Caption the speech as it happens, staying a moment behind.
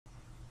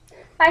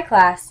Hi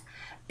class.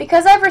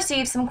 Because I've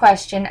received some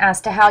question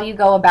as to how you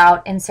go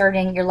about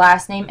inserting your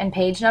last name and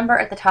page number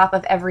at the top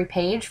of every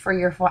page for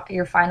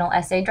your final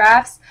essay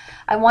drafts,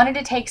 I wanted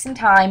to take some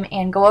time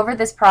and go over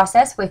this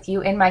process with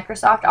you in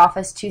Microsoft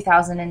Office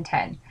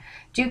 2010.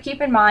 Do keep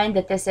in mind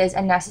that this is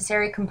a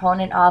necessary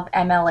component of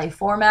MLA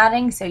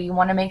formatting, so you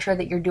want to make sure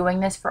that you're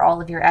doing this for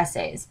all of your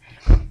essays.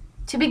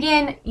 To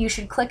begin, you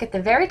should click at the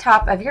very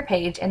top of your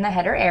page in the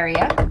header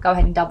area. Go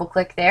ahead and double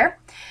click there,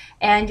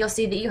 and you'll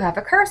see that you have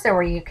a cursor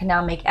where you can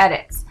now make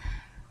edits.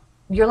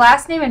 Your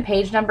last name and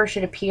page number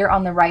should appear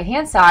on the right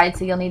hand side,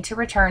 so you'll need to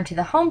return to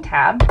the Home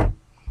tab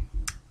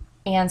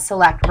and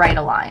select Right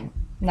Align.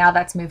 Now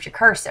that's moved your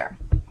cursor.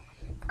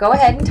 Go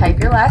ahead and type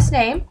your last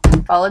name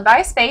followed by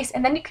a space,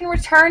 and then you can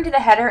return to the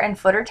Header and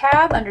Footer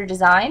tab under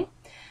Design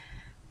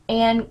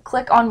and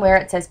click on where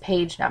it says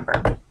Page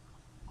Number.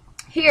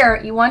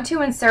 Here you want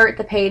to insert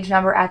the page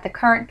number at the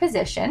current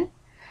position.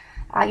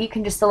 You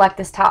can just select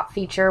this top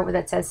feature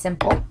that says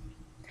Simple,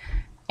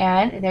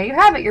 and there you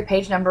have it. Your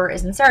page number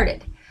is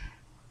inserted.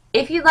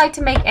 If you'd like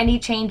to make any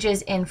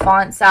changes in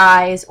font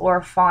size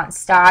or font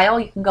style,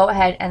 you can go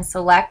ahead and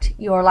select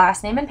your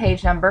last name and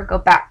page number, go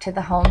back to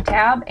the Home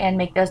tab, and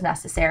make those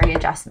necessary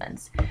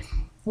adjustments.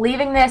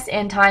 Leaving this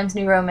in Times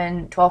New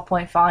Roman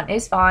 12-point font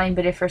is fine,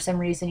 but if for some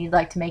reason you'd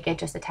like to make it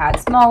just a tad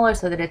smaller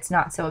so that it's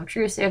not so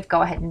obtrusive,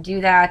 go ahead and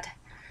do that.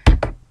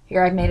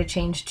 Here I've made a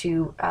change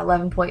to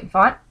 11-point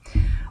font.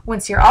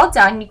 Once you're all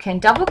done, you can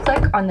double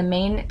click on the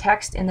main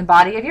text in the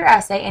body of your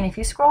essay, and if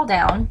you scroll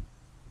down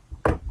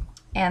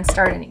and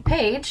start a new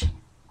page,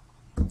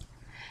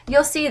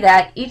 you'll see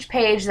that each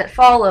page that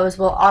follows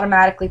will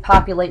automatically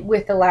populate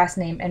with the last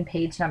name and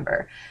page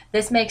number.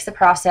 This makes the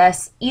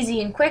process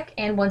easy and quick,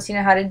 and once you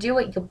know how to do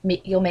it,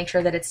 you'll make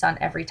sure that it's done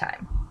every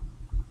time.